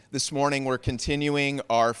This morning we're continuing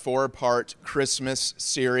our four-part Christmas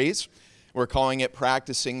series. We're calling it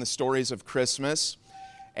Practicing the Stories of Christmas.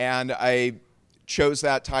 And I chose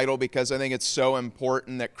that title because I think it's so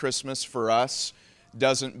important that Christmas for us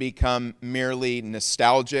doesn't become merely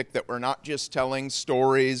nostalgic, that we're not just telling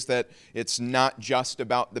stories, that it's not just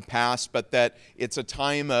about the past, but that it's a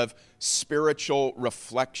time of spiritual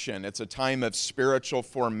reflection. It's a time of spiritual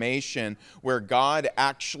formation where God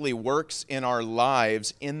actually works in our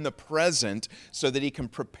lives in the present so that He can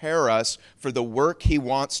prepare us for the work He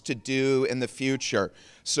wants to do in the future.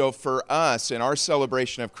 So for us, in our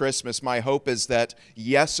celebration of Christmas, my hope is that,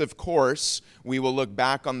 yes, of course, we will look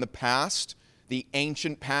back on the past, the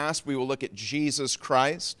ancient past. We will look at Jesus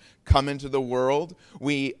Christ come into the world.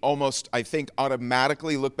 We almost, I think,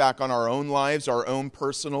 automatically look back on our own lives, our own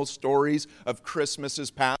personal stories of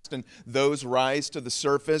Christmases past, and those rise to the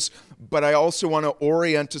surface. But I also want to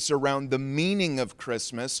orient us around the meaning of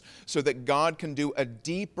Christmas so that God can do a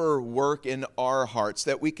deeper work in our hearts,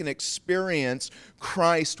 that we can experience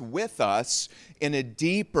Christ with us in a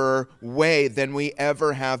deeper way than we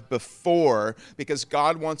ever have before, because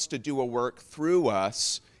God wants to do a work through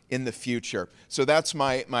us in the future. So that's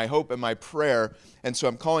my hope and my prayer. And so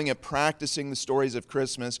I'm calling it Practicing the Stories of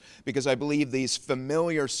Christmas, because I believe these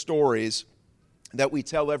familiar stories that we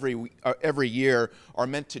tell every year are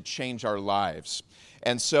meant to change our lives.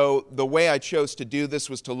 And so the way I chose to do this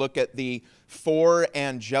was to look at the four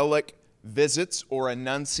angelic visits, or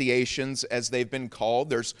annunciations as they've been called.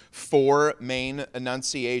 There's four main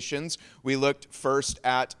annunciations. We looked first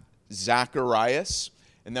at Zacharias,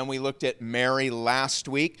 and then we looked at Mary last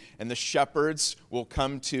week, and the shepherds will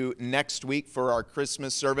come to next week for our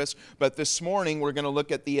Christmas service. But this morning we're going to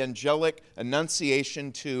look at the angelic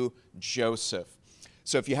annunciation to Joseph.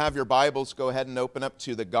 So if you have your Bibles, go ahead and open up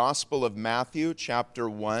to the Gospel of Matthew, chapter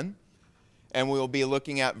 1. And we'll be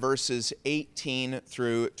looking at verses 18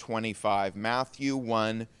 through 25. Matthew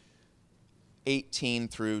 1, 18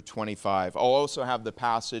 through 25. I'll also have the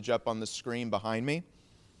passage up on the screen behind me.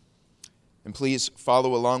 And please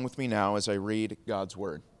follow along with me now as I read God's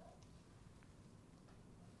Word.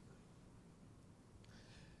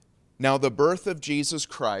 Now the birth of Jesus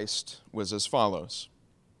Christ was as follows.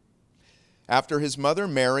 After his mother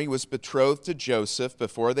Mary was betrothed to Joseph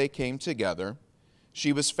before they came together,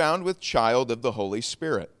 she was found with child of the Holy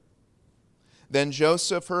Spirit. Then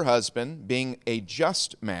Joseph, her husband, being a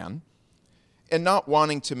just man, and not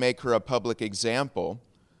wanting to make her a public example,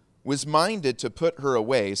 was minded to put her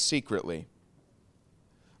away secretly.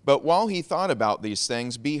 But while he thought about these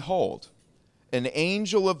things, behold, an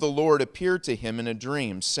angel of the Lord appeared to him in a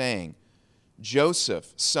dream, saying,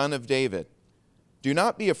 Joseph, son of David, do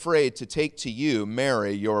not be afraid to take to you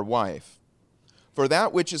Mary, your wife. For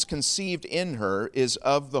that which is conceived in her is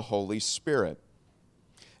of the Holy Spirit.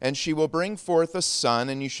 And she will bring forth a son,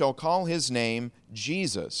 and you shall call his name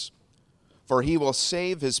Jesus, for he will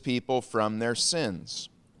save his people from their sins.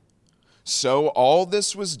 So all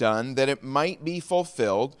this was done that it might be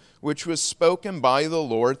fulfilled, which was spoken by the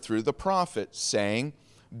Lord through the prophet, saying,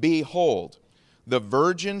 Behold, the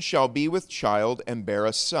virgin shall be with child and bear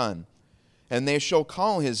a son, and they shall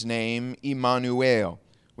call his name Emmanuel,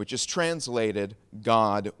 which is translated,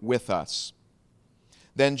 God with us.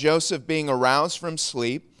 Then Joseph, being aroused from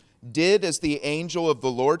sleep, did as the angel of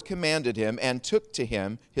the Lord commanded him, and took to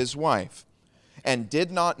him his wife, and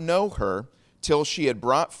did not know her till she had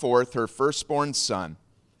brought forth her firstborn son,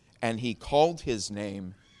 and he called his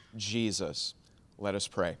name Jesus. Let us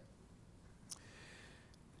pray.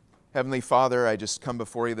 Heavenly Father, I just come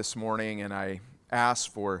before you this morning, and I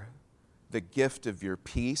ask for the gift of your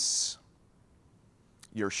peace,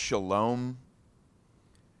 your shalom,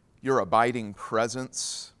 your abiding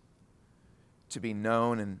presence to be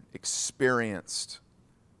known and experienced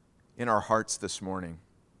in our hearts this morning.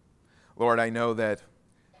 Lord, I know that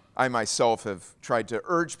I myself have tried to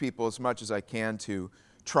urge people as much as I can to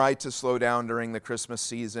try to slow down during the Christmas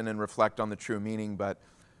season and reflect on the true meaning, but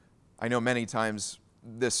I know many times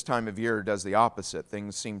this time of year does the opposite.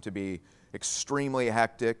 Things seem to be extremely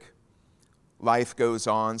hectic. Life goes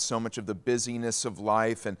on. So much of the busyness of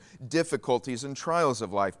life and difficulties and trials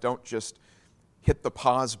of life don't just hit the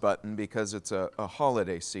pause button because it's a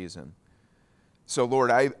holiday season. So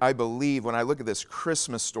Lord, I believe when I look at this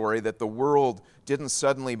Christmas story that the world didn't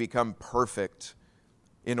suddenly become perfect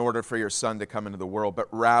in order for your Son to come into the world, but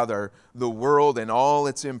rather the world in all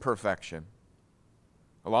its imperfection,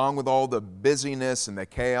 along with all the busyness and the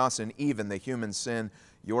chaos and even the human sin,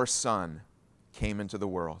 your Son came into the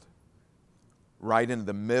world, right into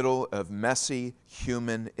the middle of messy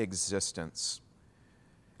human existence.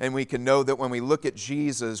 And we can know that when we look at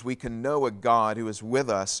Jesus, we can know a God who is with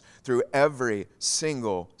us through every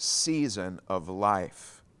single season of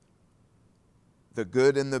life. The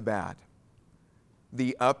good and the bad,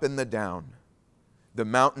 the up and the down, the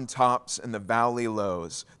mountaintops and the valley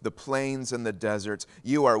lows, the plains and the deserts.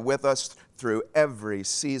 You are with us through every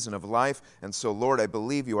season of life. And so, Lord, I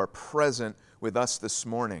believe you are present with us this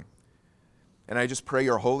morning. And I just pray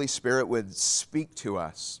your Holy Spirit would speak to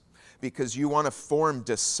us, because you want to form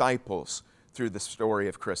disciples through the story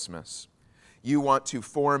of Christmas. You want to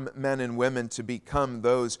form men and women to become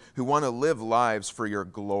those who want to live lives for your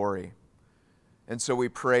glory. And so we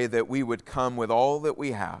pray that we would come with all that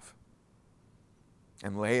we have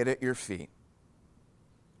and lay it at your feet,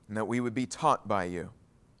 and that we would be taught by you,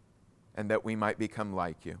 and that we might become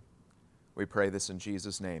like you. We pray this in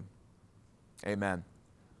Jesus' name. Amen.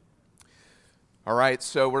 All right,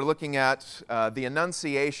 so we're looking at the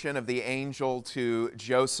annunciation of the angel to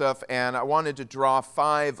Joseph, and I wanted to draw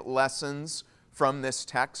 5 lessons from this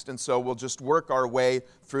text, and so we'll just work our way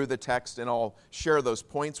through the text, and I'll share those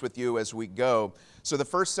points with you as we go. So the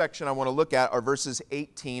first section I want to look at are verses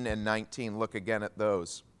 18 and 19. Look again at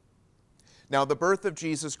those. Now the birth of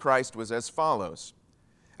Jesus Christ was as follows.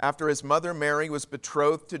 After his mother Mary was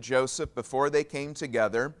betrothed to Joseph before they came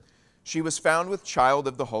together, she was found with child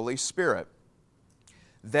of the Holy Spirit.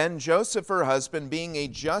 Then Joseph, her husband, being a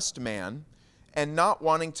just man, and not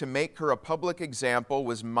wanting to make her a public example,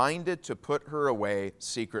 was minded to put her away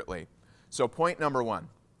secretly. So point number 1.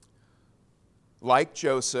 Like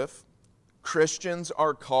Joseph, Christians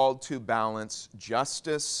are called to balance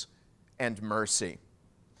justice and mercy.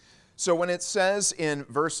 So when it says in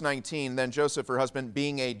verse 19, then Joseph, her husband,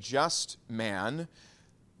 being a just man,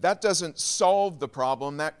 that doesn't solve the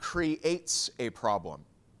problem, that creates a problem.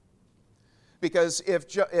 Because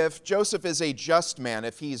if Joseph is a just man,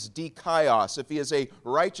 if he's dikaios, if he is a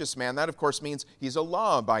righteous man, that of course means he's a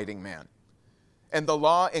law-abiding man. And the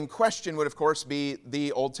law in question would of course be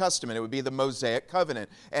the Old Testament. It would be the Mosaic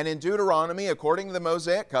covenant. And in Deuteronomy, according to the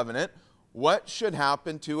Mosaic covenant, what should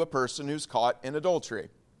happen to a person who's caught in adultery?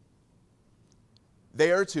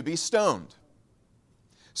 They are to be stoned.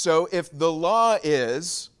 So if the law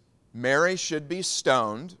is Mary should be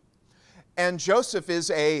stoned, and Joseph is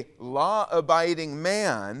a law-abiding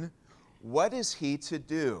man, what is he to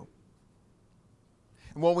do?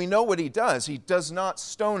 Well, we know what he does. He does not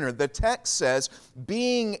stone her. The text says,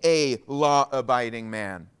 being a law-abiding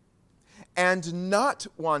man and not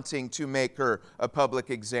wanting to make her a public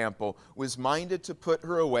example, was minded to put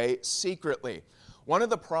her away secretly. One of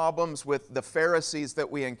the problems with the Pharisees that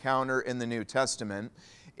we encounter in the New Testament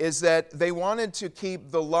is that they wanted to keep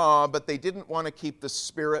the law, but they didn't want to keep the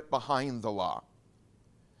spirit behind the law.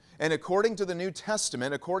 And according to the New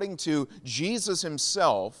Testament, according to Jesus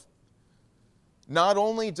himself, not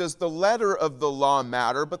only does the letter of the law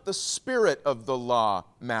matter, but the spirit of the law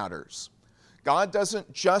matters. God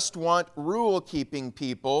doesn't just want rule-keeping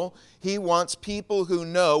people. He wants people who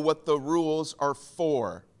know what the rules are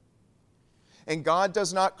for. And God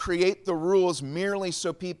does not create the rules merely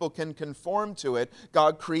so people can conform to it.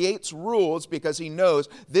 God creates rules because he knows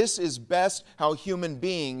this is best how human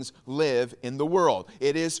beings live in the world.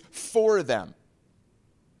 It is for them.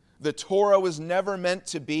 The Torah was never meant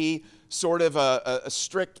to be sort of a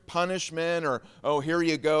strict punishment or, oh, here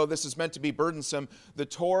you go, this is meant to be burdensome. The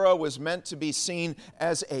Torah was meant to be seen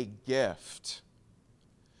as a gift.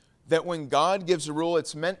 That when God gives a rule,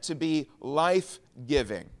 it's meant to be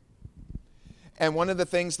life-giving. And one of the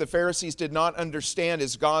things the Pharisees did not understand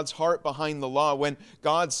is God's heart behind the law. When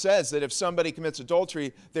God says that if somebody commits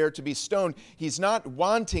adultery, they're to be stoned, he's not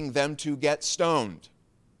wanting them to get stoned.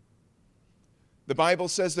 The Bible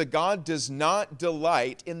says that God does not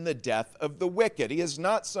delight in the death of the wicked. He is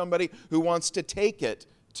not somebody who wants to take it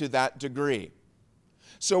to that degree.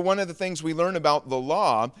 So one of the things we learn about the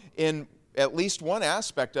law, in at least one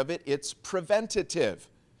aspect of it, it's preventative.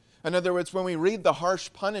 In other words, when we read the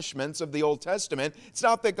harsh punishments of the Old Testament, it's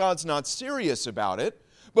not that God's not serious about it,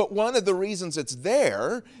 but one of the reasons it's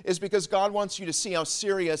there is because God wants you to see how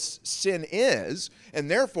serious sin is,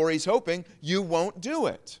 and therefore he's hoping you won't do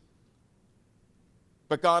it.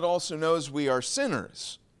 But God also knows we are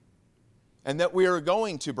sinners and that we are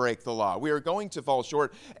going to break the law. We are going to fall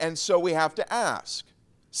short, and so we have to ask,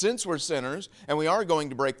 since we're sinners and we are going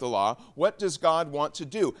to break the law, what does God want to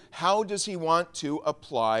do? How does he want to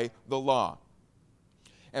apply the law?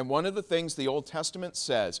 And one of the things the Old Testament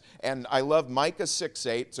says, and I love Micah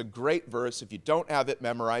 6:8, it's a great verse. If you don't have it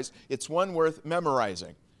memorized, it's one worth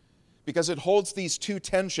memorizing because it holds these two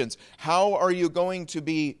tensions. How are you going to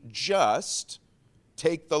be just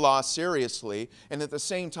take the law seriously, and at the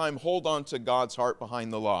same time hold on to God's heart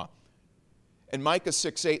behind the law. And Micah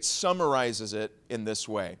 6:8 summarizes it in this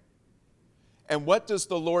way. And what does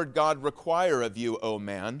the Lord God require of you, O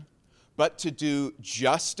man, but to do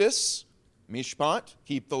justice, mishpat,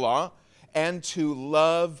 keep the law, and to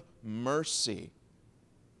love mercy,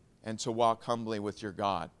 and to walk humbly with your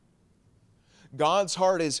God. God's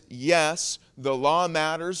heart is, yes, the law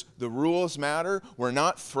matters, the rules matter, we're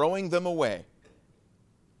not throwing them away.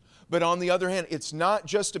 But on the other hand, it's not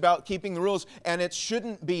just about keeping the rules, and it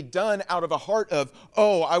shouldn't be done out of a heart of,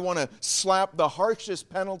 oh, I want to slap the harshest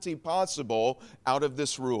penalty possible out of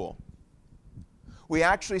this rule. We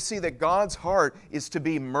actually see that God's heart is to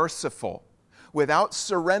be merciful without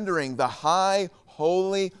surrendering the high,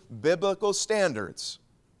 holy, biblical standards.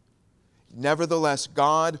 Nevertheless,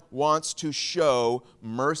 God wants to show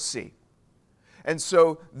mercy. And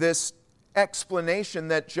so this explanation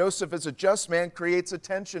that Joseph is a just man creates a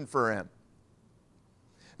tension for him.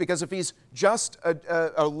 Because if he's just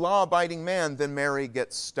a law-abiding man, then Mary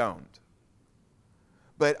gets stoned.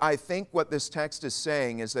 But I think what this text is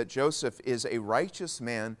saying is that Joseph is a righteous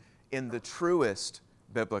man in the truest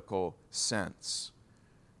biblical sense.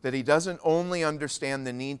 That he doesn't only understand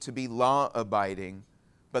the need to be law-abiding,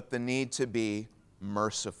 but the need to be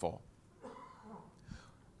merciful.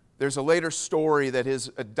 There's a later story that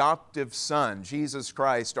his adoptive son, Jesus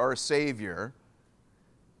Christ, our Savior,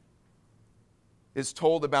 is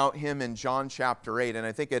told about him in John chapter 8, and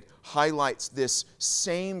I think it highlights this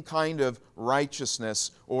same kind of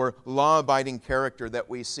righteousness or law-abiding character that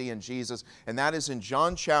we see in Jesus, and that is in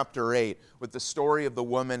John chapter 8 with the story of the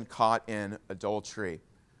woman caught in adultery.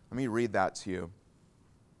 Let me read that to you.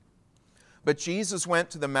 But Jesus went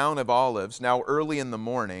to the Mount of Olives, now early in the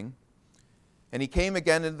morning, and he came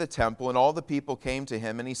again into the temple, and all the people came to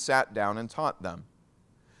him, and he sat down and taught them.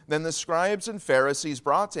 Then the scribes and Pharisees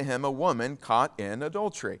brought to him a woman caught in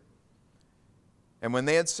adultery. And when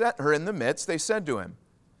they had set her in the midst, they said to him,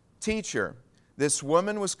 Teacher, this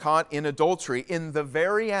woman was caught in adultery in the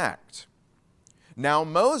very act. Now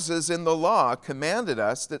Moses in the law commanded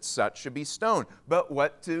us that such should be stoned. But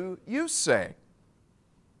what do you say?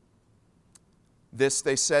 This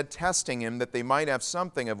they said, testing him, that they might have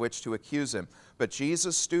something of which to accuse him. But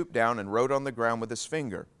Jesus stooped down and wrote on the ground with his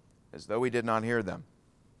finger, as though he did not hear them.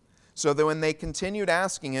 So that when they continued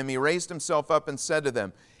asking him, he raised himself up and said to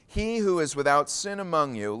them, He who is without sin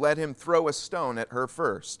among you, let him throw a stone at her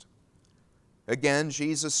first. Again,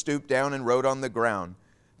 Jesus stooped down and wrote on the ground.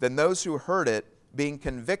 Then those who heard it, being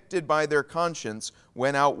convicted by their conscience,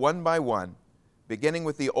 went out one by one, beginning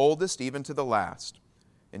with the oldest even to the last.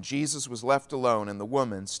 And Jesus was left alone, and the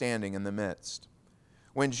woman standing in the midst.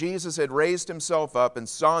 When Jesus had raised himself up and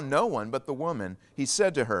saw no one but the woman, he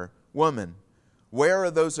said to her, Woman, where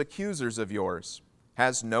are those accusers of yours?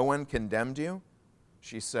 Has no one condemned you?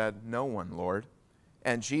 She said, No one, Lord.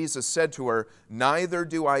 And Jesus said to her, Neither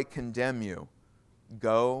do I condemn you.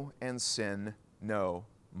 Go and sin no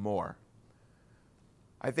more.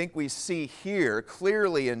 I think we see here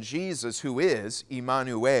clearly in Jesus, who is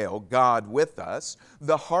Emmanuel, God with us,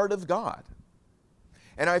 the heart of God.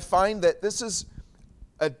 And I find that this is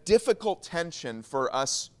a difficult tension for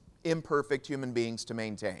us imperfect human beings to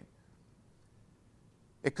maintain.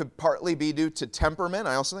 It could partly be due to temperament.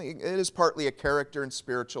 I also think it is partly a character and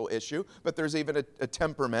spiritual issue, but there's even a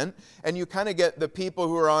temperament. And you kind of get the people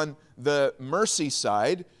who are on the mercy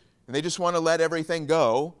side, and they just want to let everything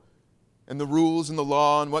go. And the rules and the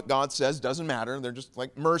law and what God says doesn't matter. They're just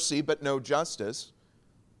like mercy, but no justice.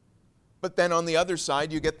 But then on the other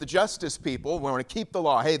side, you get the justice people who want to keep the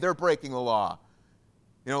law. Hey, they're breaking the law.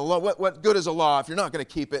 You know, what good is a law if you're not going to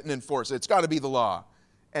keep it and enforce it? It's got to be the law.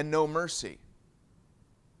 And no mercy.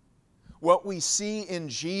 What we see in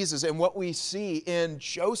Jesus and what we see in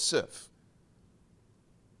Joseph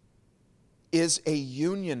is a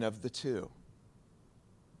union of the two.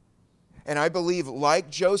 And I believe,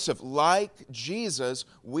 like Joseph, like Jesus,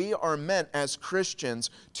 we are meant as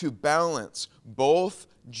Christians to balance both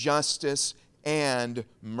justice and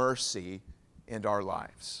mercy in our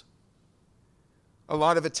lives. A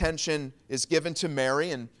lot of attention is given to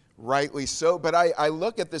Mary, and rightly so, but I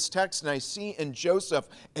look at this text and I see in Joseph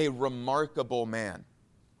a remarkable man,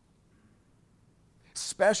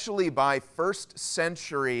 especially by first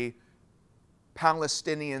century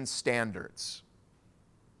Palestinian standards.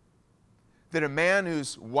 That a man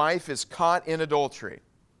whose wife is caught in adultery,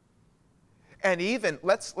 and even,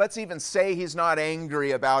 let's even say he's not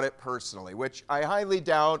angry about it personally, which I highly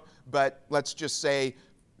doubt, but let's just say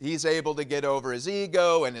he's able to get over his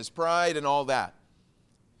ego and his pride and all that.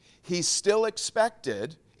 He's still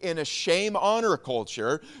expected, in a shame honor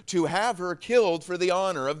culture to have her killed for the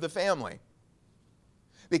honor of the family.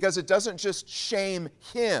 Because it doesn't just shame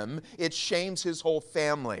him, it shames his whole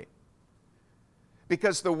family.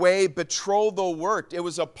 Because the way betrothal worked, it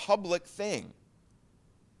was a public thing.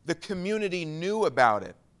 The community knew about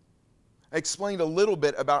it. I explained a little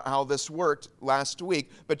bit about how this worked last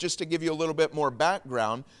week, but just to give you a little bit more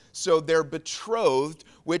background, so they're betrothed,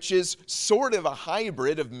 which is sort of a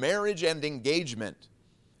hybrid of marriage and engagement.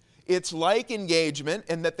 It's like engagement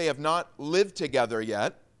in that they have not lived together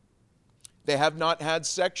yet. They have not had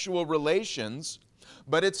sexual relations,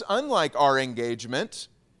 but it's unlike our engagement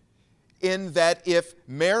in that if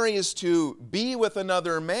Mary is to be with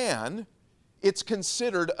another man, it's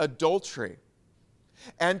considered adultery.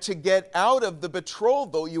 And to get out of the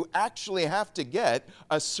betrothal, you actually have to get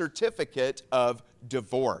a certificate of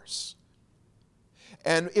divorce.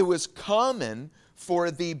 And it was common for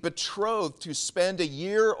the betrothed to spend a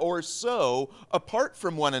year or so apart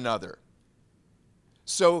from one another.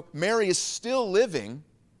 So Mary is still living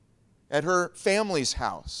at her family's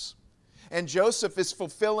house. And Joseph is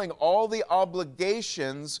fulfilling all the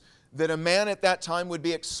obligations that a man at that time would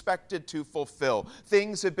be expected to fulfill.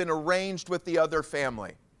 Things had been arranged with the other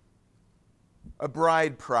family. A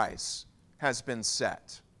bride price has been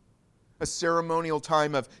set. A ceremonial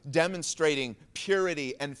time of demonstrating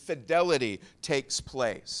purity and fidelity takes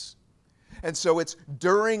place. And so it's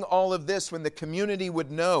during all of this when the community would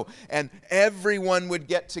know and everyone would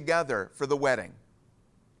get together for the wedding.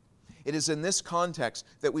 It is in this context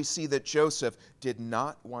that we see that Joseph did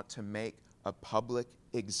not want to make a public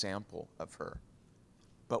example of her,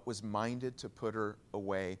 but was minded to put her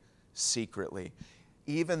away secretly,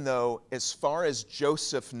 even though, as far as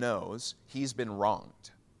Joseph knows, he's been wronged.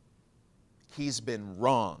 He's been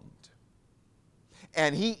wronged.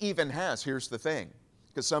 And he even has, here's the thing,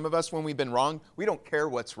 because some of us, when we've been wronged, we don't care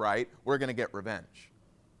what's right. We're going to get revenge.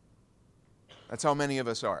 That's how many of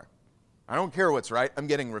us are. I don't care what's right. I'm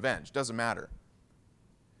getting revenge. Doesn't matter.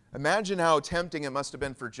 Imagine how tempting it must have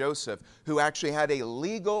been for Joseph, who actually had a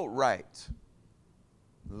legal right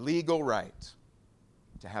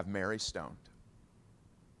to have Mary stoned.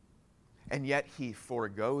 And yet he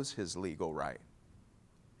forgoes his legal right.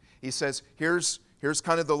 He says, here's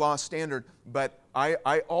kind of the law standard, but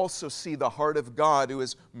I also see the heart of God who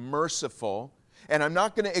is merciful, and I'm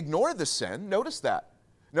not going to ignore the sin. Notice that.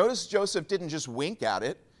 Notice Joseph didn't just wink at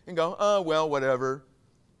it and go, oh, well, whatever.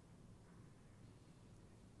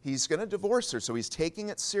 He's going to divorce her, so he's taking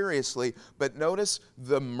it seriously. But notice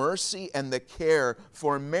the mercy and the care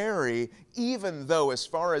for Mary, even though, as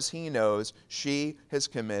far as he knows, she has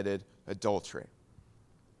committed adultery.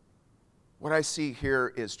 What I see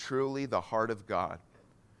here is truly the heart of God,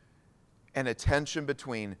 an attention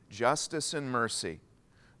between justice and mercy,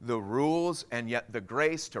 the rules and yet the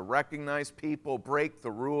grace to recognize people break the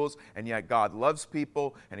rules, and yet God loves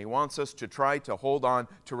people, and he wants us to try to hold on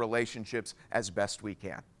to relationships as best we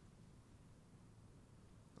can.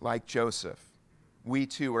 Like Joseph, we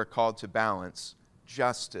too are called to balance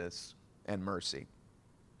justice and mercy.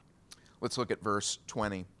 Let's look at verse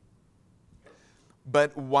 20.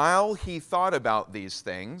 But while he thought about these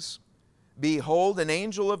things, behold, an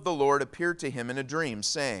angel of the Lord appeared to him in a dream,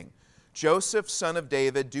 saying, Joseph, son of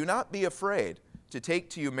David, do not be afraid to take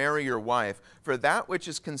to you Mary your wife, for that which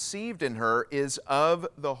is conceived in her is of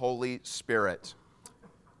the Holy Spirit.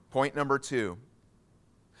 Point number 2.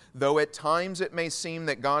 Though at times it may seem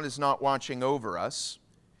that God is not watching over us,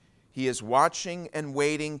 he is watching and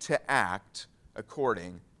waiting to act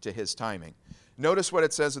according to his timing. Notice what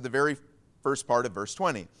it says at the very first part of verse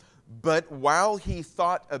 20. But while he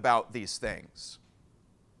thought about these things.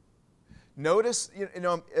 Notice,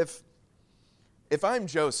 if I'm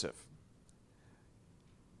Joseph,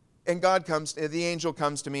 and the angel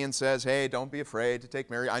comes to me and says, hey, don't be afraid to take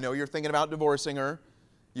Mary. I know you're thinking about divorcing her.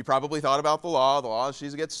 You probably thought about the law. The law is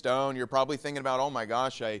she's going to get stoned. You're probably thinking about, oh my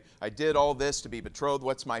gosh, I did all this to be betrothed.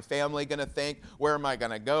 What's my family going to think? Where am I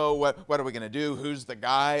going to go? What are we going to do? Who's the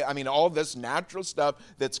guy? I mean, all this natural stuff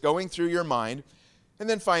that's going through your mind. And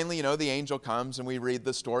then finally, the angel comes and we read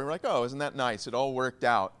the story. We're like, oh, isn't that nice? It all worked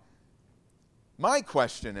out. My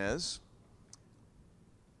question is,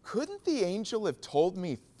 couldn't the angel have told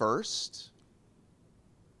me first?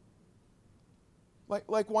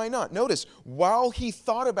 Like, why not? Notice, while he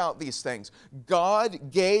thought about these things, God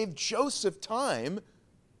gave Joseph time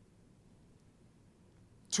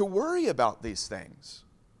to worry about these things.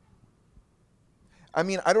 I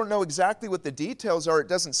mean, I don't know exactly what the details are. It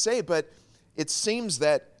doesn't say, but it seems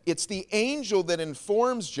that it's the angel that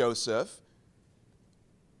informs Joseph.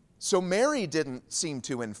 So Mary didn't seem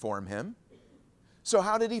to inform him. So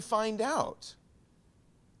how did he find out?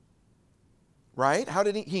 right? How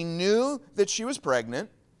did he? He knew that she was pregnant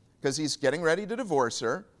because he's getting ready to divorce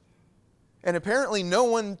her. And apparently no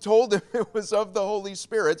one told him it was of the Holy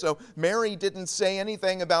Spirit. So Mary didn't say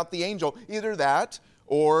anything about the angel. Either that,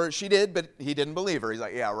 or she did, but he didn't believe her. He's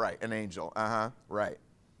like, yeah, right, an angel. Right.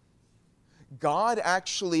 God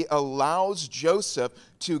actually allows Joseph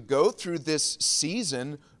to go through this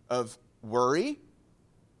season of worry,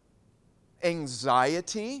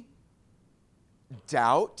 anxiety,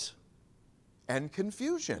 doubt, and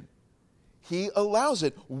confusion. He allows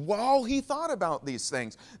it while he thought about these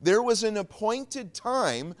things. There was an appointed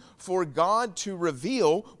time for God to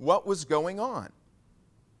reveal what was going on.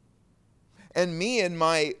 And me and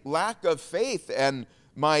my lack of faith and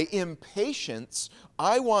my impatience,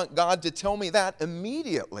 I want God to tell me that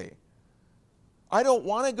immediately. I don't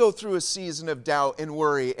want to go through a season of doubt and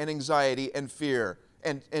worry and anxiety and fear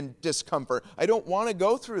and discomfort. I don't want to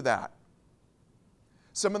go through that.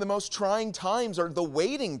 Some of the most trying times are the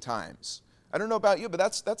waiting times. I don't know about you, but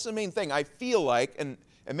that's the main thing. I feel like, and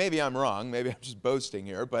maybe I'm wrong, maybe I'm just boasting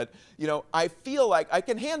here, but I feel like I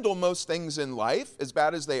can handle most things in life, as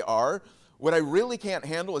bad as they are. What I really can't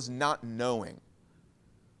handle is not knowing.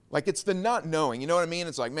 Like, it's the not knowing, you know what I mean?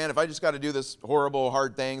 It's like, man, if I just got to do this horrible,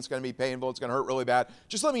 hard thing, it's going to be painful, it's going to hurt really bad,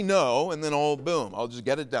 just let me know, and then I'll just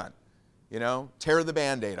get it done. Tear the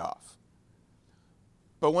Band-Aid off.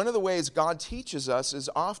 But one of the ways God teaches us is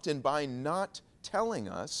often by not telling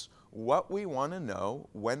us what we want to know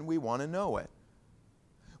when we want to know it.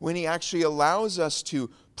 When He actually allows us to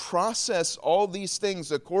process all these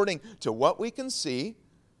things according to what we can see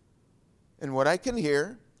and what I can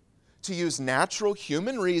hear, to use natural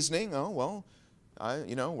human reasoning. Oh, well,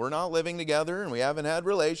 we're not living together and we haven't had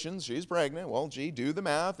relations. She's pregnant. Well, gee, do the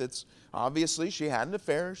math. It's obviously she had an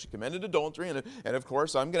affair. She committed adultery. And of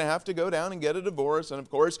course, I'm going to have to go down and get a divorce. And of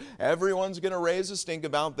course, everyone's going to raise a stink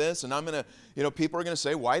about this. And I'm going to, people are going to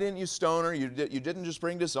say, why didn't you stone her? You didn't just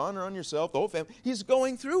bring dishonor on yourself, the whole family. He's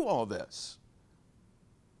going through all this.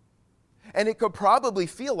 And it could probably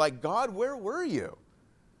feel like, God, where were you?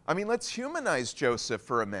 I mean, let's humanize Joseph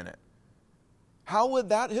for a minute. How would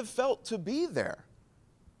that have felt to be there?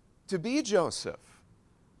 To be Joseph?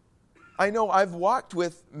 I know I've walked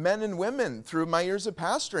with men and women through my years of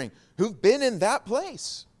pastoring who've been in that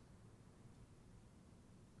place,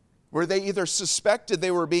 where they either suspected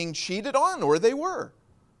they were being cheated on or they were.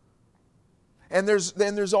 And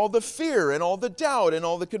there's all the fear and all the doubt and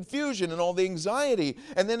all the confusion and all the anxiety.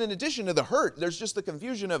 And then in addition to the hurt, there's just the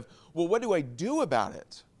confusion of, well, what do I do about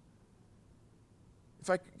it?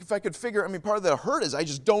 If I could figure, part of the hurt is I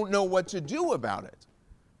just don't know what to do about it.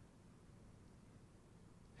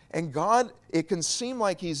 And God, it can seem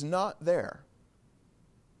like He's not there,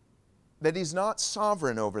 that He's not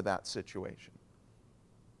sovereign over that situation.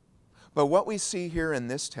 But what we see here in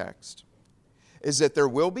this text is that there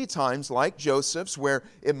will be times like Joseph's where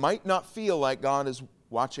it might not feel like God is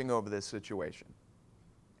watching over this situation.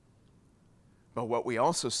 But what we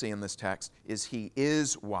also see in this text is He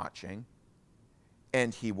is watching,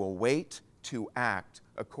 and He will wait to act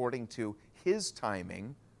according to His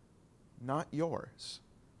timing, not yours.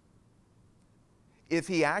 If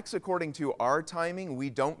He acts according to our timing, we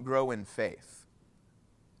don't grow in faith.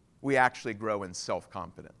 We actually grow in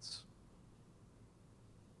self-confidence.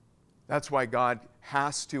 That's why God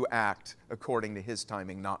has to act according to His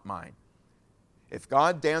timing, not mine. If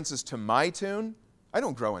God dances to my tune, I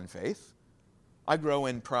don't grow in faith. I grow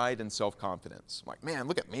in pride and self-confidence. I'm like, man,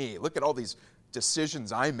 look at me. Look at all these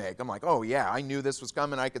decisions I make. I'm like, oh yeah, I knew this was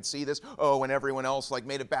coming. I could see this. Oh, and everyone else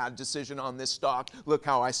made a bad decision on this stock. Look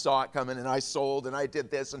how I saw it coming and I sold and I did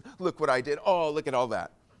this and look what I did. Oh, look at all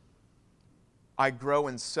that. I grow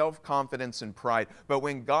in self-confidence and pride. But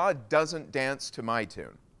when God doesn't dance to my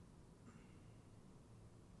tune,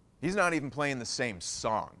 He's not even playing the same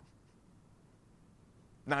song.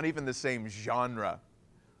 Not even the same genre.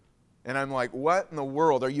 And I'm like, what in the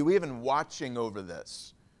world? Are you even watching over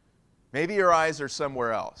this? Maybe your eyes are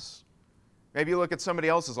somewhere else. Maybe you look at somebody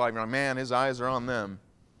else's life and you're like, man, his eyes are on them.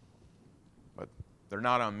 But they're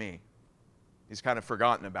not on me. He's kind of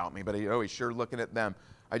forgotten about me, but he's sure looking at them.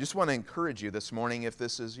 I just want to encourage you this morning, if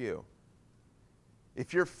this is you.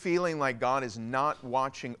 If you're feeling like God is not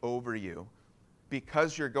watching over you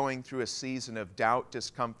because you're going through a season of doubt,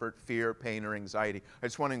 discomfort, fear, pain, or anxiety, I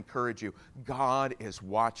just want to encourage you. God is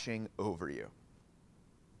watching over you.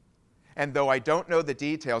 And though I don't know the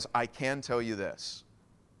details, I can tell you this.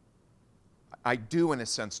 I do, in a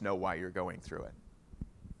sense, know why you're going through it.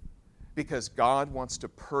 Because God wants to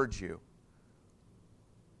purge you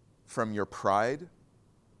from your pride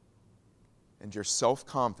and your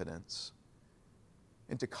self-confidence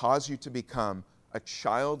and to cause you to become a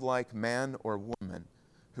childlike man or woman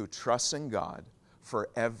who trusts in God for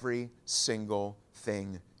every single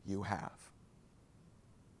thing you have.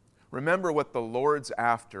 Remember, what the Lord's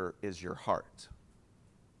after is your heart.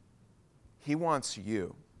 He wants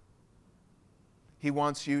you. He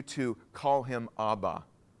wants you to call him Abba,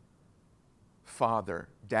 Father,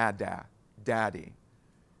 Dada, Daddy.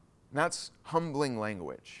 And that's humbling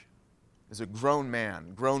language. As a grown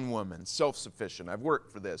man, grown woman, self-sufficient, I've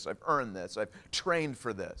worked for this, I've earned this, I've trained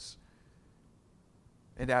for this.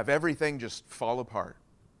 And to have everything just fall apart.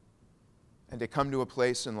 And to come to a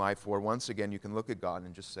place in life where once again you can look at God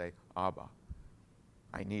and just say, Abba,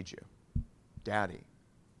 I need you. Daddy,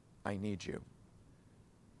 I need you.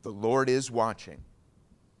 The Lord is watching,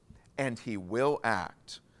 and he will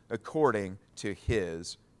act according to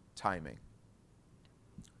his timing.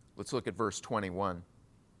 Let's look at verse 21.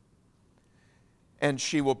 And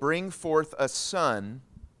she will bring forth a son,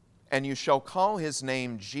 and you shall call his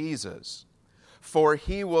name Jesus, for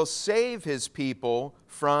he will save his people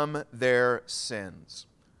from their sins.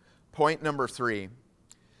 Point number 3,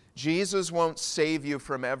 Jesus won't save you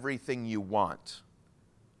from everything you want,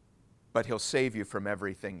 but he'll save you from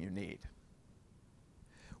everything you need.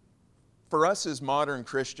 For us as modern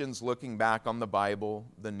Christians looking back on the Bible,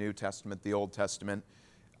 the New Testament, the Old Testament,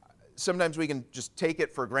 sometimes we can just take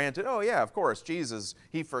it for granted. Oh yeah, of course, Jesus,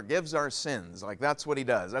 he forgives our sins. Like that's what he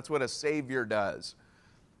does. That's what a Savior does.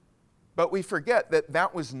 But we forget that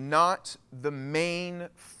that was not the main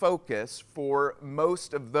focus for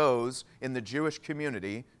most of those in the Jewish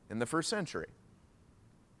community in the first century.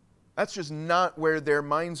 That's just not where their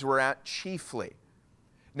minds were at chiefly.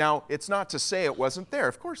 Now, it's not to say it wasn't there.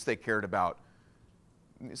 Of course they cared about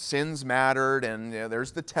sins mattered, and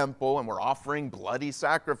there's the temple, and we're offering bloody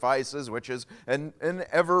sacrifices, which is an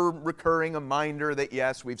ever-recurring reminder that,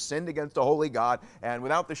 yes, we've sinned against a holy God, and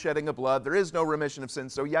without the shedding of blood, there is no remission of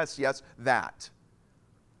sins. So yes, that.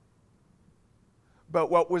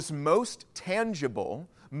 But what was most tangible,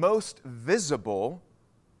 most visible,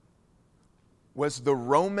 was the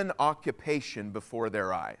Roman occupation before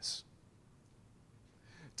their eyes.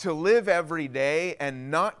 To live every day and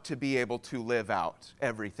not to be able to live out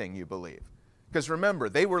everything you believe. Because remember,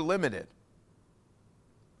 they were limited.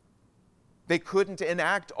 They couldn't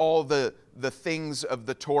enact all the things of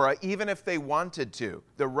the Torah, even if they wanted to.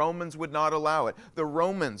 The Romans would not allow it. The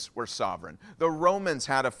Romans were sovereign. The Romans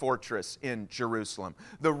had a fortress in Jerusalem.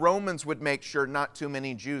 The Romans would make sure not too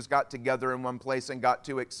many Jews got together in one place and got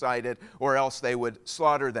too excited, or else they would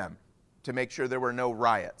slaughter them, to make sure there were no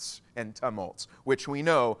riots and tumults, which we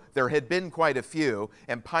know there had been quite a few,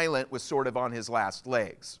 and Pilate was sort of on his last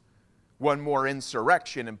legs. One more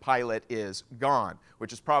insurrection and Pilate is gone,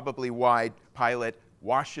 which is probably why Pilate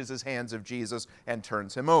washes his hands of Jesus and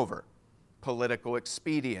turns him over. Political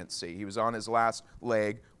expediency. He was on his last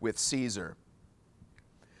leg with Caesar.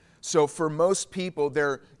 So for most people,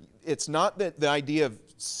 it's not that the idea of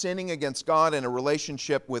sinning against God and a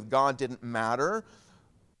relationship with God didn't matter,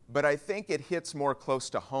 but I think it hits more close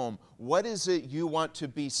to home. What is it you want to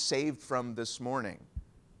be saved from this morning?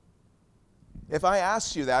 If I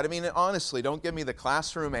ask you that, I mean, honestly, don't give me the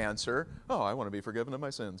classroom answer. Oh, I want to be forgiven of my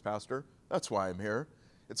sins, Pastor. That's why I'm here.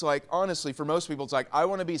 It's like, honestly, for most people, it's like, I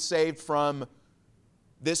want to be saved from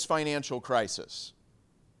this financial crisis.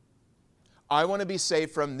 I want to be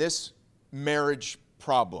saved from this marriage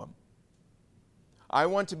problem. I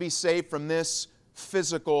want to be saved from this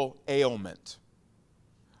physical ailment.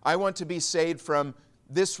 I want to be saved from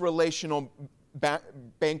this relational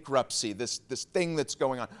bankruptcy, this thing that's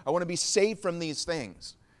going on. I want to be saved from these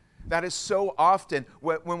things. That is so often,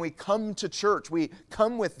 when we come to church, we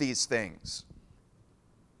come with these things.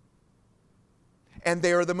 And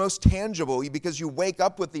they are the most tangible because you wake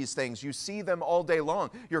up with these things. You see them all day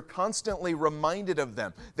long. You're constantly reminded of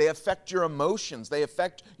them. They affect your emotions. They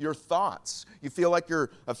affect your thoughts. You feel like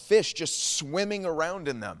you're a fish just swimming around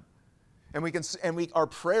in them. And our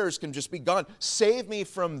prayers can just be, God, save me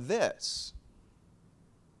from this.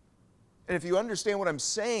 And if you understand what I'm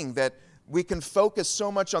saying, that we can focus so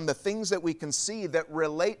much on the things that we can see that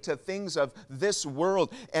relate to things of this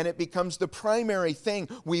world, and it becomes the primary thing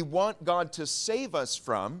we want God to save us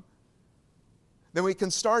from, then we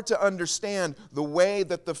can start to understand the way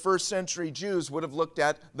that the first century Jews would have looked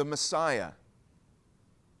at the Messiah.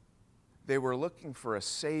 They were looking for a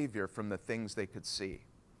Savior from the things they could see.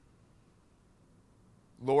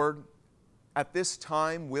 Lord, at this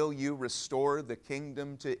time, will you restore the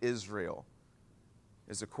kingdom to Israel?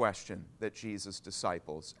 Is a question that Jesus'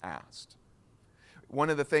 disciples asked. One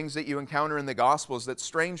of the things that you encounter in the Gospels that's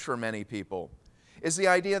strange for many people is the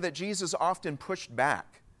idea that Jesus often pushed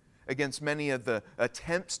back against many of the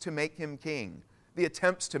attempts to make him king the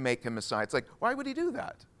attempts to make him Messiah. It's like, why would he do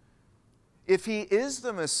that? If he is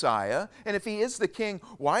the Messiah, and if he is the king,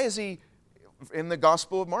 why is he, in the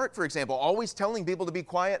Gospel of Mark, for example, always telling people to be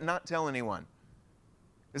quiet and not tell anyone?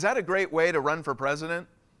 Is that a great way to run for president?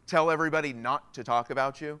 Tell everybody not to talk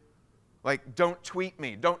about you? Like, don't tweet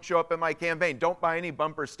me. Don't show up at my campaign. Don't buy any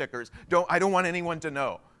bumper stickers. I don't want anyone to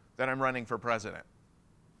know that I'm running for president.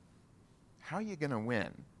 How are you going to win?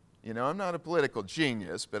 You know, I'm not a political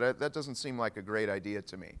genius, but that doesn't seem like a great idea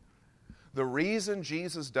to me. The reason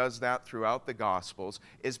Jesus does that throughout the Gospels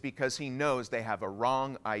is because he knows they have a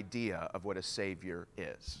wrong idea of what a Savior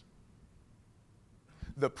is.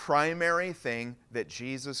 The primary thing that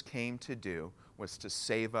Jesus came to do was to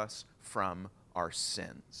save us from our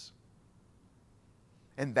sins.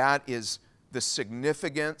 And that is the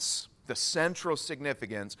significance, the central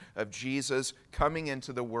significance of Jesus coming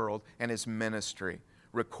into the world and his ministry,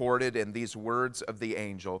 recorded in these words of the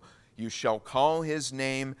angel. You shall call his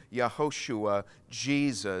name Yehoshua,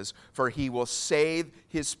 Jesus, for he will save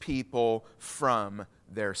his people from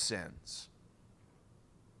their sins.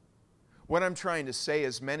 What I'm trying to say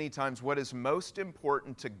is many times what is most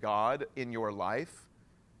important to God in your life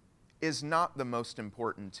is not the most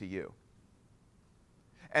important to you.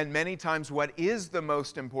 And many times what is the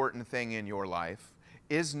most important thing in your life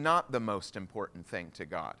is not the most important thing to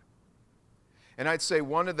God. And I'd say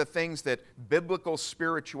one of the things that biblical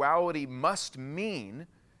spirituality must mean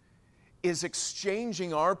is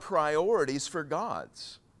exchanging our priorities for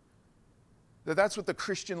God's. That's what the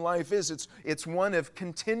Christian life is. It's one of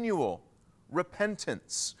continual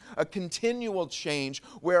repentance, a continual change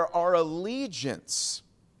where our allegiance,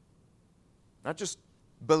 not just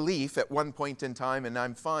belief at one point in time and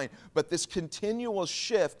I'm fine, but this continual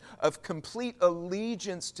shift of complete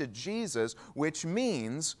allegiance to Jesus, which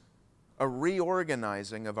means a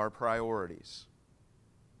reorganizing of our priorities.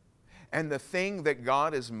 And the thing that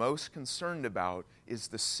God is most concerned about is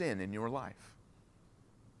the sin in your life.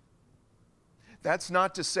 That's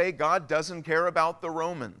not to say God doesn't care about the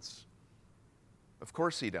Romans. Of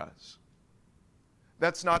course he does.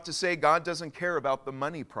 That's not to say God doesn't care about the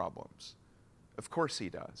money problems. Of course he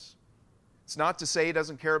does. It's not to say he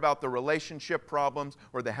doesn't care about the relationship problems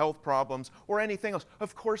or the health problems or anything else.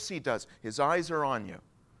 Of course he does. His eyes are on you.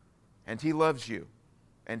 And he loves you.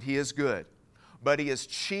 And he is good. But he is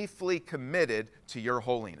chiefly committed to your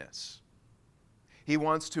holiness. He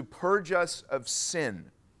wants to purge us of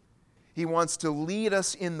sin. He wants to lead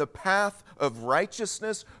us in the path of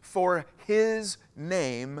righteousness for his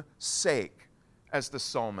name's sake, as the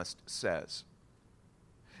psalmist says.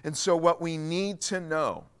 And so what we need to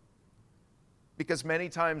know, because many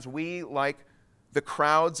times we, like the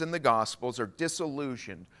crowds in the Gospels, are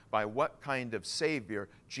disillusioned by what kind of Savior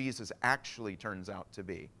Jesus actually turns out to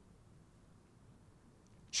be.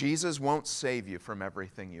 Jesus won't save you from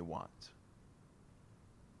everything you want.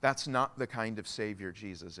 That's not the kind of Savior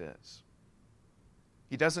Jesus is.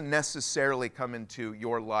 He doesn't necessarily come into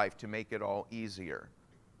your life to make it all easier.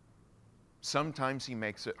 Sometimes he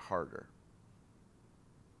makes it harder.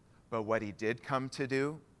 But what he did come to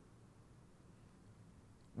do,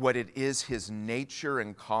 what it is his nature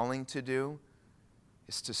and calling to do,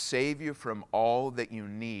 is to save you from all that you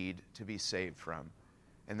need to be saved from.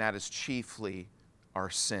 And that is chiefly our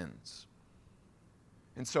sins.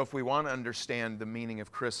 And so if we want to understand the meaning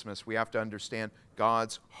of Christmas, we have to understand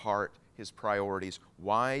God's heart, his priorities.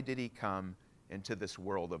 Why did he come into this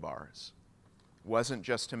world of ours? It wasn't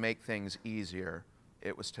just to make things easier,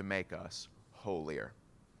 it was to make us holier.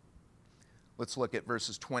 Let's look at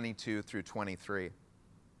verses 22 through 23.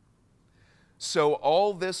 So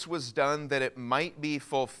all this was done that it might be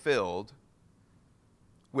fulfilled,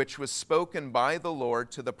 which was spoken by the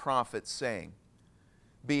Lord to the prophet, saying,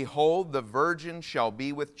 Behold, the virgin shall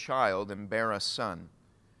be with child and bear a son,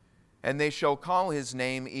 and they shall call his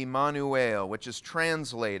name Emmanuel, which is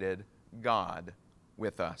translated God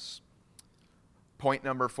with us. Point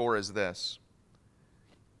number 4 is this.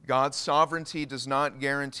 God's sovereignty does not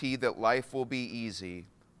guarantee that life will be easy,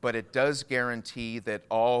 but it does guarantee that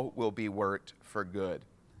all will be worked for good.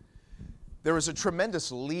 There was a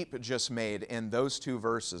tremendous leap just made in those two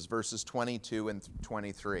verses, verses 22 and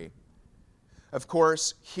 23. Of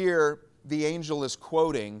course, here the angel is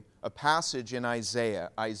quoting a passage in Isaiah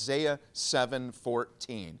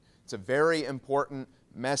 7:14. It's a very important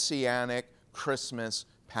messianic Christmas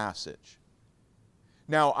passage.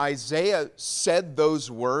 Now, Isaiah said those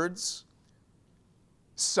words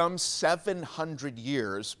some 700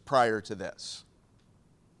 years prior to this.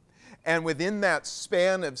 And within that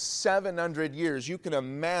span of 700 years, you can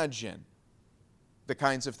imagine the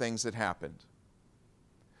kinds of things that happened.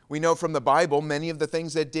 We know from the Bible many of the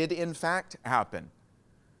things that did in fact happen.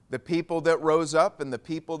 The people that rose up and the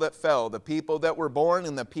people that fell, the people that were born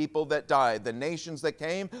and the people that died, the nations that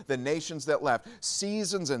came, the nations that left.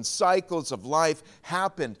 Seasons and cycles of life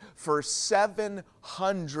happened for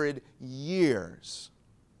 700 years.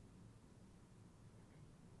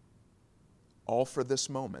 All for this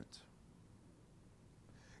moment.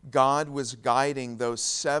 God was guiding those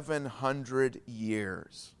 700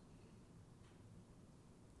 years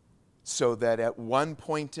so that at one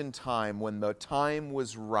point in time, when the time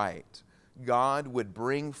was right, God would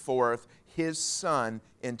bring forth His Son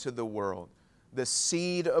into the world, the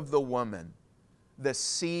seed of the woman, the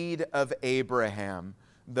seed of Abraham,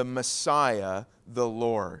 the Messiah, the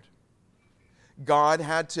Lord. God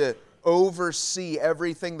had to oversee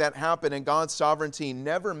everything that happened, and God's sovereignty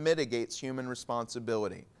never mitigates human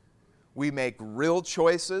responsibility. We make real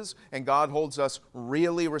choices, and God holds us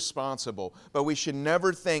really responsible. But we should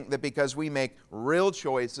never think that because we make real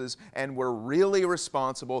choices and we're really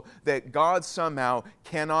responsible, that God somehow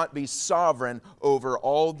cannot be sovereign over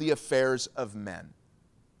all the affairs of men,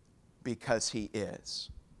 because He is.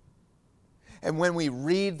 And when we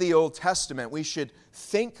read the Old Testament, we should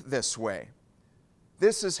think this way.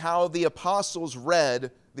 This is how the apostles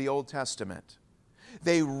read the Old Testament.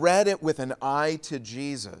 They read it with an eye to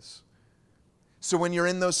Jesus. So when you're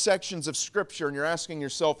in those sections of Scripture and you're asking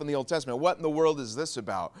yourself in the Old Testament, what in the world is this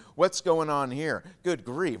about? What's going on here? Good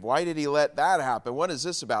grief, why did He let that happen? What is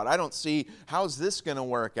this about? I don't see, how's this going to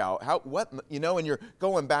work out? And you're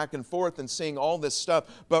going back and forth and seeing all this stuff.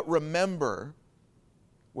 But remember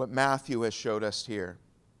what Matthew has showed us here,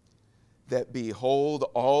 that behold,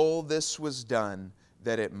 all this was done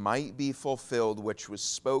that it might be fulfilled, which was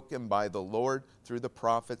spoken by the Lord through the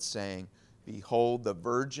prophet, saying, Behold, the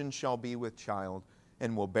virgin shall be with child,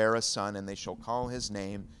 and will bear a son, and they shall call his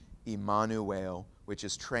name Emmanuel, which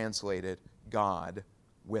is translated, God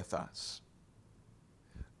with us.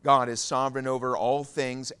 God is sovereign over all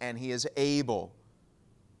things, and He is able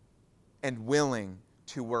and willing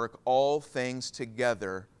to work all things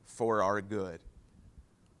together for our good.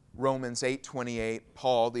 Romans 8:28,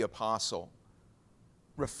 Paul the apostle,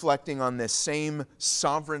 reflecting on this same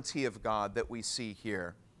sovereignty of God that we see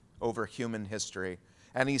here over human history.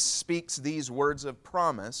 And he speaks these words of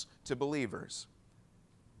promise to believers.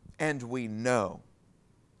 And we know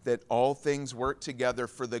that all things work together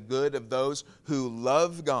for the good of those who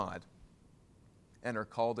love God and are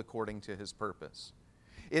called according to His purpose.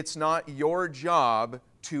 It's not your job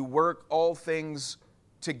to work all things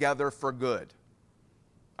together for good.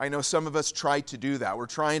 I know some of us try to do that. We're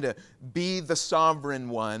trying to be the sovereign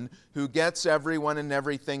one who gets everyone and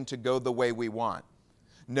everything to go the way we want.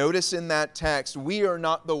 Notice in that text, we are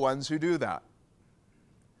not the ones who do that.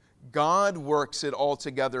 God works it all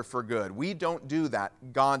together for good. We don't do that.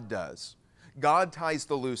 God does. God ties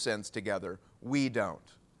the loose ends together. We don't.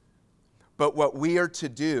 But what we are to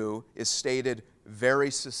do is stated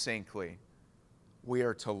very succinctly. We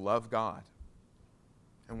are to love God,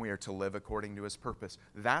 and we are to live according to His purpose.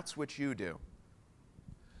 That's what you do.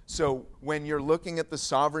 So when you're looking at the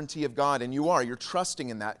sovereignty of God, and you're trusting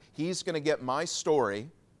in that, He's going to get my story,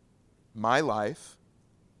 my life,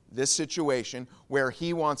 this situation, where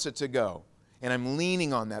He wants it to go. And I'm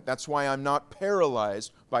leaning on that. That's why I'm not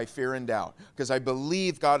paralyzed by fear and doubt, because I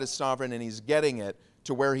believe God is sovereign and He's getting it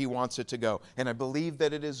to where He wants it to go. And I believe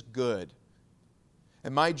that it is good.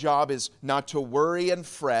 And my job is not to worry and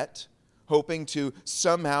fret, hoping to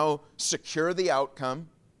somehow secure the outcome.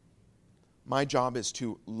 My job is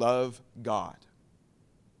to love God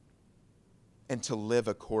and to live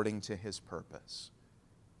according to His purpose.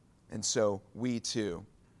 And so we too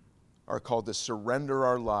are called to surrender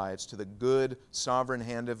our lives to the good, sovereign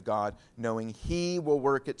hand of God, knowing He will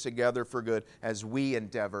work it together for good as we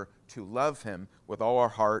endeavor to love Him with all our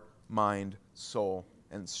heart, mind, soul,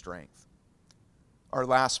 and strength. Our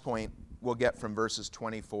last point we'll get from verses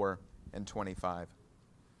 24 and 25.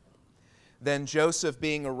 Then Joseph,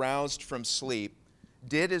 being aroused from sleep,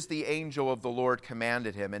 did as the angel of the Lord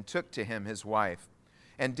commanded him, and took to him his wife,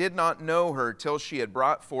 and did not know her till she had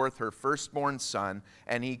brought forth her firstborn son,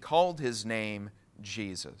 and he called his name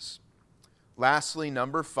Jesus. Lastly,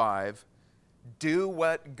 number 5, do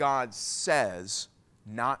what God says,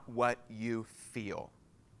 not what you feel.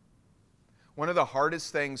 One of the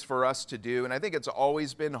hardest things for us to do, and I think it's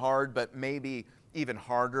always been hard, but maybe even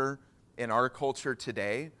harder in our culture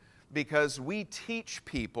today, because we teach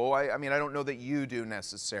people, I don't know that you do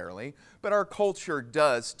necessarily, but our culture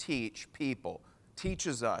does teach people,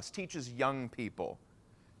 teaches young people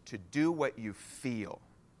to do what you feel.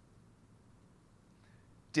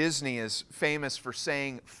 Disney is famous for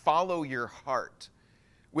saying, follow your heart.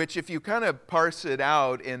 which if you kind of parse it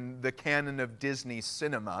out in the canon of Disney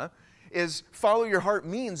cinema, is follow your heart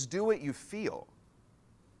means do what you feel.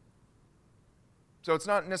 So it's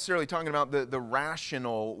not necessarily talking about the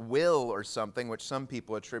rational will or something, which some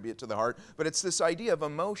people attribute to the heart, but it's this idea of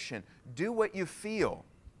emotion. Do what you feel.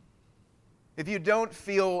 If you don't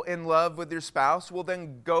feel in love with your spouse, well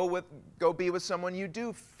then go be with someone you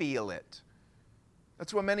do feel it.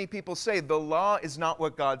 That's what many people say. The law is not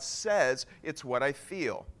what God says, it's what I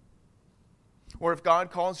feel. Or if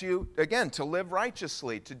God calls you, again, to live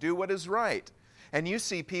righteously, to do what is right, and you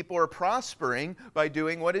see people are prospering by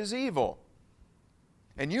doing what is evil,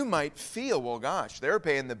 and you might feel, well, gosh, they're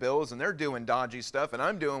paying the bills and they're doing dodgy stuff and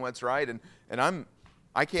I'm doing what's right and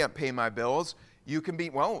I can't pay my bills. You can be,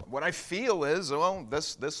 well, what I feel is, well,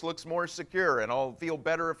 this looks more secure and I'll feel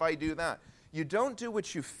better if I do that. You don't do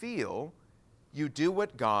what you feel, you do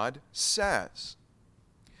what God says.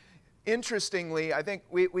 Interestingly, I think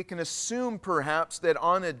we can assume perhaps that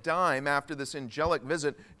on a dime after this angelic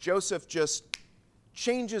visit, Joseph just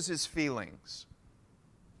changes his feelings.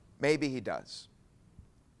 Maybe he does.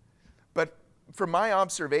 But from my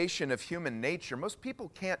observation of human nature, most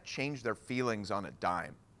people can't change their feelings on a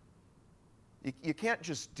dime. You can't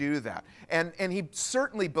just do that. And he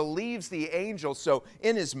certainly believes the angel, so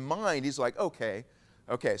in his mind, he's like, okay,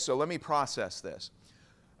 so let me process this.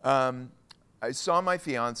 I saw my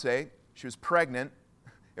fiance. She was pregnant.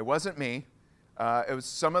 It wasn't me. It was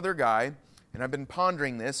some other guy. And I've been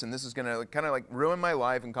pondering this, and this is going to kind of like ruin my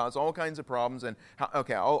life and cause all kinds of problems. And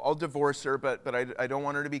I'll divorce her, but I don't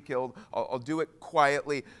want her to be killed. I'll do it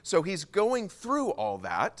quietly. So he's going through all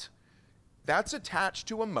that. That's attached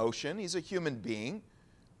to emotion. He's a human being.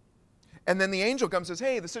 And then the angel comes and says,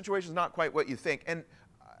 hey, the situation's not quite what you think. And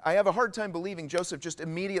I have a hard time believing Joseph just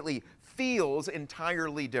immediately feels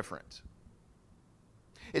entirely different.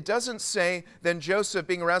 It doesn't say, then Joseph,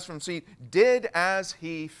 being aroused from sleep, did as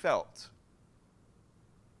he felt.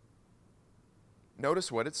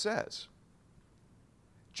 Notice what it says.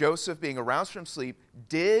 Joseph, being aroused from sleep,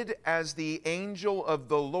 did as the angel of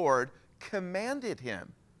the Lord commanded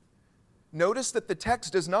him. Notice that the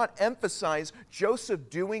text does not emphasize Joseph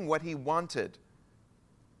doing what he wanted.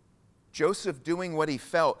 Joseph doing what he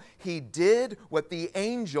felt. He did what the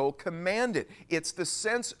angel commanded. It's the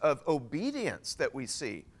sense of obedience that we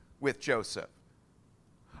see with Joseph.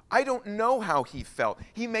 I don't know how he felt.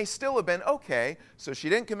 He may still have been, okay, so she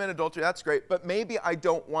didn't commit adultery, that's great, but maybe I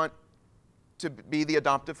don't want to be the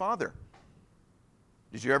adoptive father.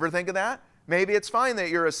 Did you ever think of that? Maybe it's fine that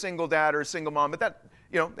you're a single dad or a single mom, but that,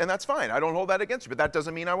 and that's fine. I don't hold that against you, but that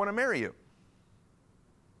doesn't mean I want to marry you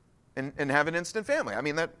and have an instant family. I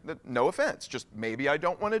mean, that no offense, just maybe I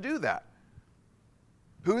don't want to do that.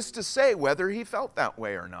 Who's to say whether he felt that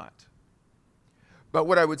way or not? But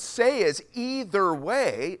what I would say is either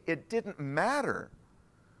way, it didn't matter.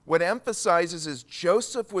 What emphasizes is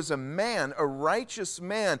Joseph was a man, a righteous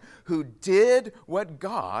man, who did what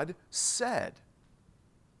God said.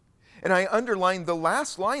 And I underlined the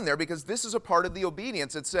last line there because this is a part of the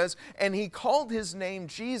obedience. It says, and he called his name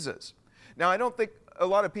Jesus. Now, I don't think a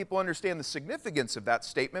lot of people understand the significance of that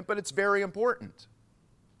statement, but it's very important.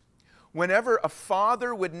 Whenever a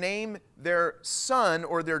father would name their son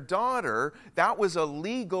or their daughter, that was a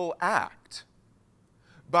legal act.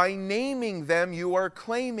 By naming them, you are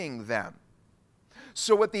claiming them.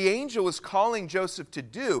 So what the angel was calling Joseph to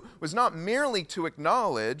do was not merely to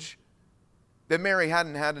acknowledge that Mary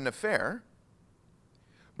hadn't had an affair,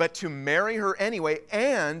 but to marry her anyway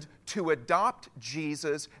and to adopt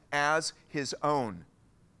Jesus as his own.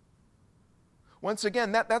 Once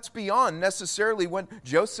again, that's beyond necessarily what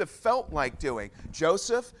Joseph felt like doing.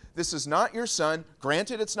 Joseph, this is not your son.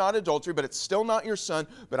 Granted, it's not adultery, but it's still not your son.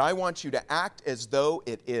 But I want you to act as though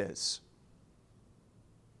it is.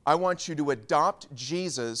 I want you to adopt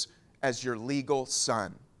Jesus as your legal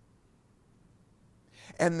son.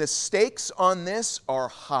 And the stakes on this are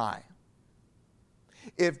high.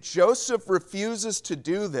 If Joseph refuses to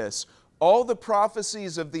do this, all the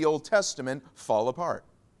prophecies of the Old Testament fall apart.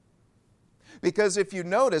 Because if you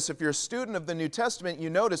notice, if you're a student of the New Testament,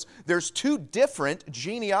 you notice there's two different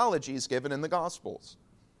genealogies given in the Gospels.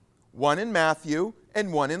 One in Matthew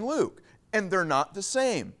and one in Luke. And they're not the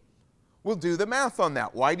same. We'll do the math on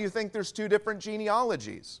that. Why do you think there's two different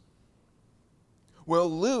genealogies? Well,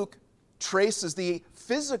 Luke traces the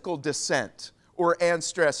physical descent or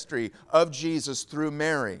ancestry of Jesus through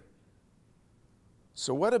Mary.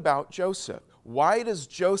 So what about Joseph? Why does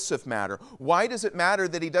Joseph matter? Why does it matter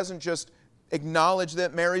that he doesn't just acknowledge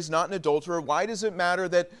that Mary's not an adulterer? Why does it matter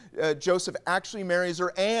that Joseph actually marries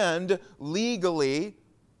her and legally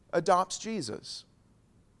adopts Jesus?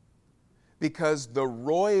 Because the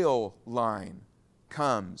royal line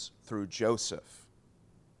comes through Joseph.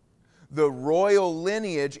 The royal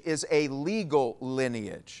lineage is a legal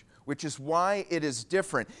lineage, which is why it is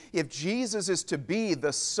different. If Jesus is to be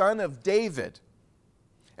the son of David,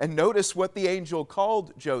 and notice what the angel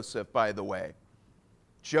called Joseph, by the way.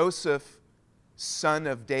 Joseph, son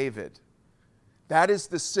of David. That is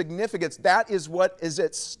the significance. That is what is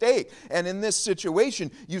at stake. And in this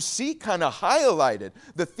situation, you see kind of highlighted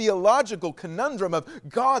the theological conundrum of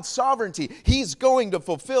God's sovereignty. He's going to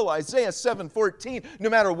fulfill Isaiah 7:14 no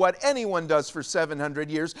matter what anyone does for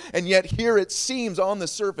 700 years. And yet here it seems on the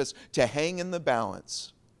surface to hang in the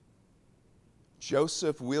balance.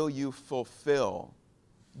 Joseph, will you fulfill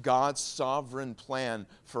God's sovereign plan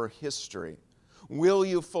for history? Will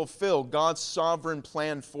you fulfill God's sovereign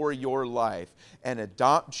plan for your life and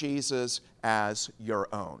adopt Jesus as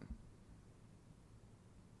your own?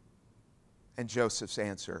 And Joseph's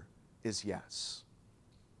answer is yes.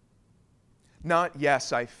 Not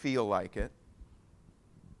yes, I feel like it.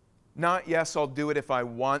 Not yes, I'll do it if I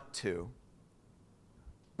want to.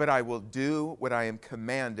 But I will do what I am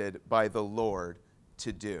commanded by the Lord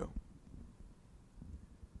to do.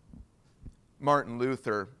 Martin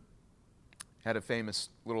Luther had a famous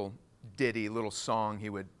little ditty, little song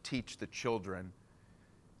he would teach the children.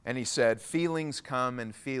 And he said, "Feelings come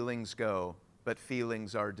and feelings go, but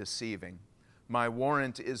feelings are deceiving. My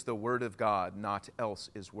warrant is the word of God, naught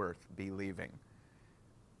else is worth believing."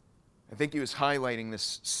 I think he was highlighting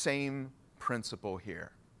this same principle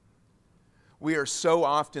here. We are so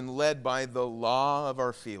often led by the law of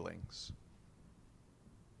our feelings.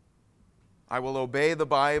 I will obey the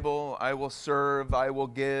Bible, I will serve, I will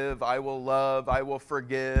give, I will love, I will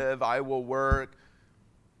forgive, I will work,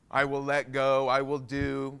 I will let go, I will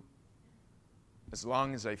do, as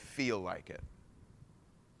long as I feel like it.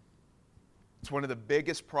 It's one of the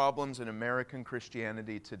biggest problems in American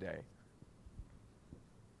Christianity today,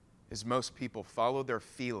 is most people follow their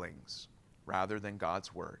feelings rather than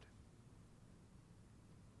God's word.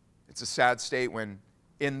 It's a sad state when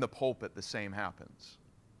in the pulpit the same happens.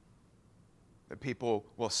 That people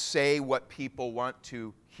will say what people want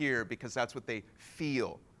to hear because that's what they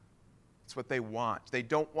feel. It's what they want. They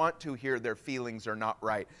don't want to hear their feelings are not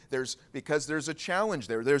right. Because there's a challenge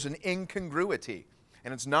there. There's an incongruity,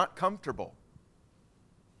 and it's not comfortable.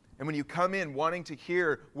 And when you come in wanting to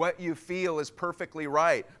hear what you feel is perfectly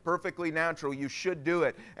right, perfectly natural, you should do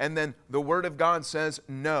it, and then the Word of God says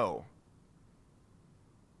no.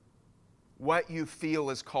 What you feel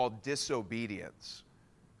is called disobedience.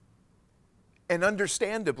 And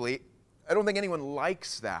understandably, I don't think anyone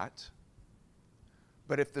likes that.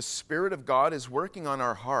 But if the Spirit of God is working on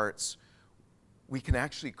our hearts, we can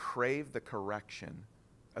actually crave the correction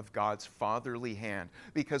of God's fatherly hand,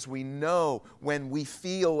 because we know when we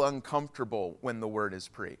feel uncomfortable when the Word is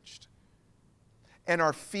preached, and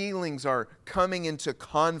our feelings are coming into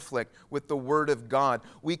conflict with the Word of God,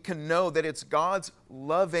 we can know that it's God's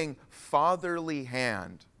loving fatherly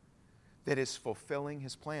hand that is fulfilling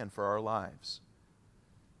His plan for our lives.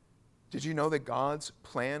 Did you know that God's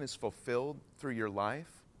plan is fulfilled through your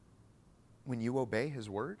life when you obey His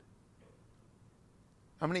word?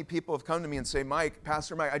 How many people have come to me and say, "Mike,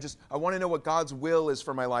 Pastor Mike, I want to know what God's will is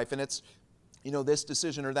for my life, and it's, this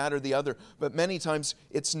decision or that or the other." But many times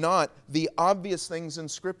it's not the obvious things in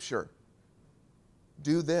Scripture.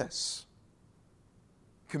 Do this.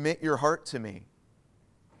 Commit your heart to me.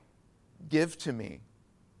 Give to me.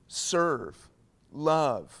 Serve.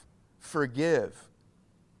 Love. Forgive.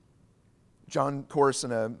 John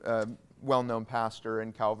Corson, a well-known pastor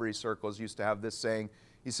in Calvary circles, used to have this saying.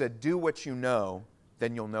 He said, "Do what you know,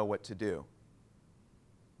 then you'll know what to do."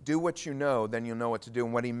 Do what you know, then you'll know what to do.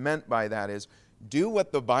 And what he meant by that is, do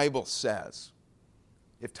what the Bible says.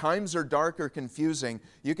 If times are dark or confusing,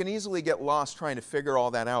 you can easily get lost trying to figure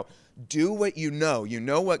all that out. Do what you know. You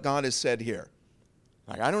know what God has said here.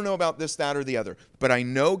 Like, I don't know about this, that, or the other, but I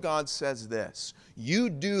know God says this. You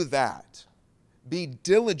do that. Be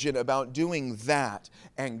diligent about doing that,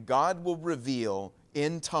 and God will reveal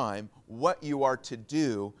in time what you are to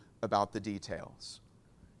do about the details.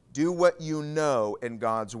 Do what you know in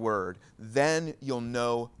God's Word, then you'll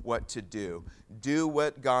know what to do. Do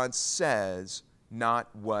what God says,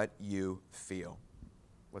 not what you feel.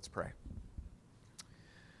 Let's pray.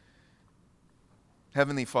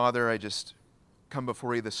 Heavenly Father, I just come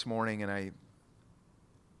before you this morning, and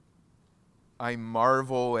I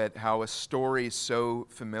marvel at how a story so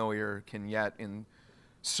familiar can yet in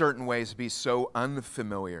certain ways be so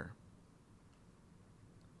unfamiliar.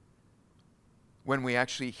 When we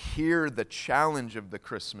actually hear the challenge of the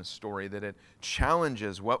Christmas story, that it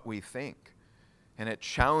challenges what we think. and it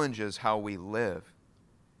challenges how we live.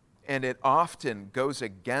 And it often goes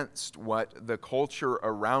against what the culture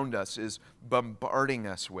around us is bombarding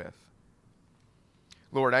us with.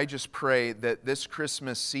 Lord, I just pray that this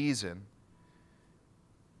Christmas season,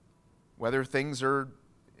 whether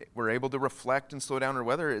we're able to reflect and slow down, or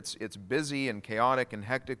whether it's busy and chaotic and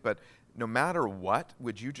hectic, but no matter what,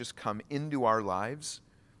 would you just come into our lives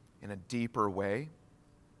in a deeper way?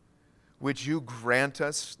 Would you grant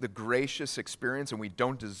us the gracious experience, and we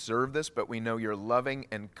don't deserve this, but we know you're loving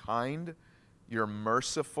and kind, you're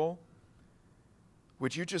merciful.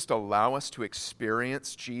 Would you just allow us to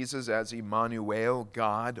experience Jesus as Emmanuel,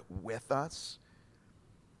 God with us?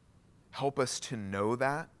 Help us to know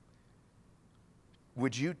that.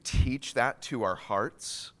 Would you teach that to our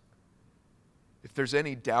hearts? If there's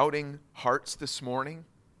any doubting hearts this morning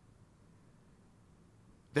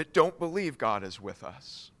that don't believe God is with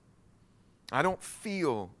us, I don't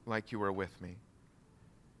feel like you are with me.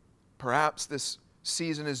 Perhaps this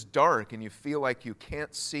season is dark and you feel like you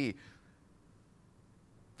can't see.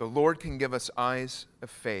 The Lord can give us eyes of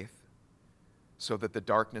faith so that the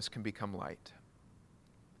darkness can become light.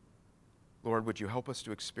 Lord, would you help us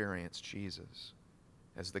to experience Jesus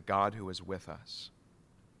as the God who is with us?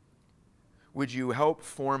 Would you help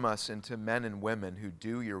form us into men and women who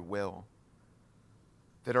do your will,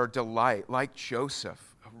 that our delight, like Joseph,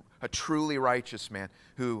 a truly righteous man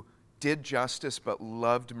who did justice but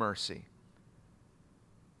loved mercy.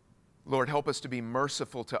 Lord, help us to be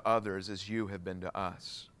merciful to others as you have been to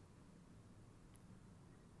us.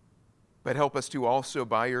 But help us to also,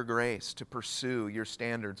 by your grace, to pursue your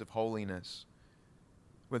standards of holiness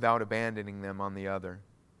without abandoning them on the other.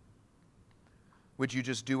 Would you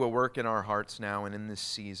just do a work in our hearts now and in this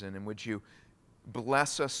season, and would you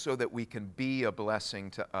bless us so that we can be a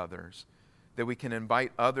blessing to others, that we can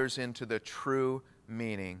invite others into the true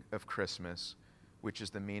meaning of Christmas, which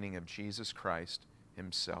is the meaning of Jesus Christ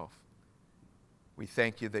himself. We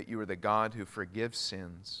thank you that you are the God who forgives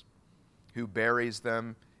sins, who buries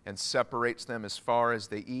them and separates them as far as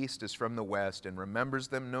the east is from the west and remembers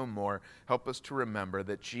them no more. Help us to remember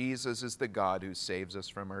that Jesus is the God who saves us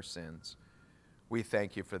from our sins. We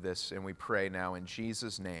thank you for this, and we pray now in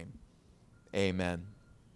Jesus' name. Amen.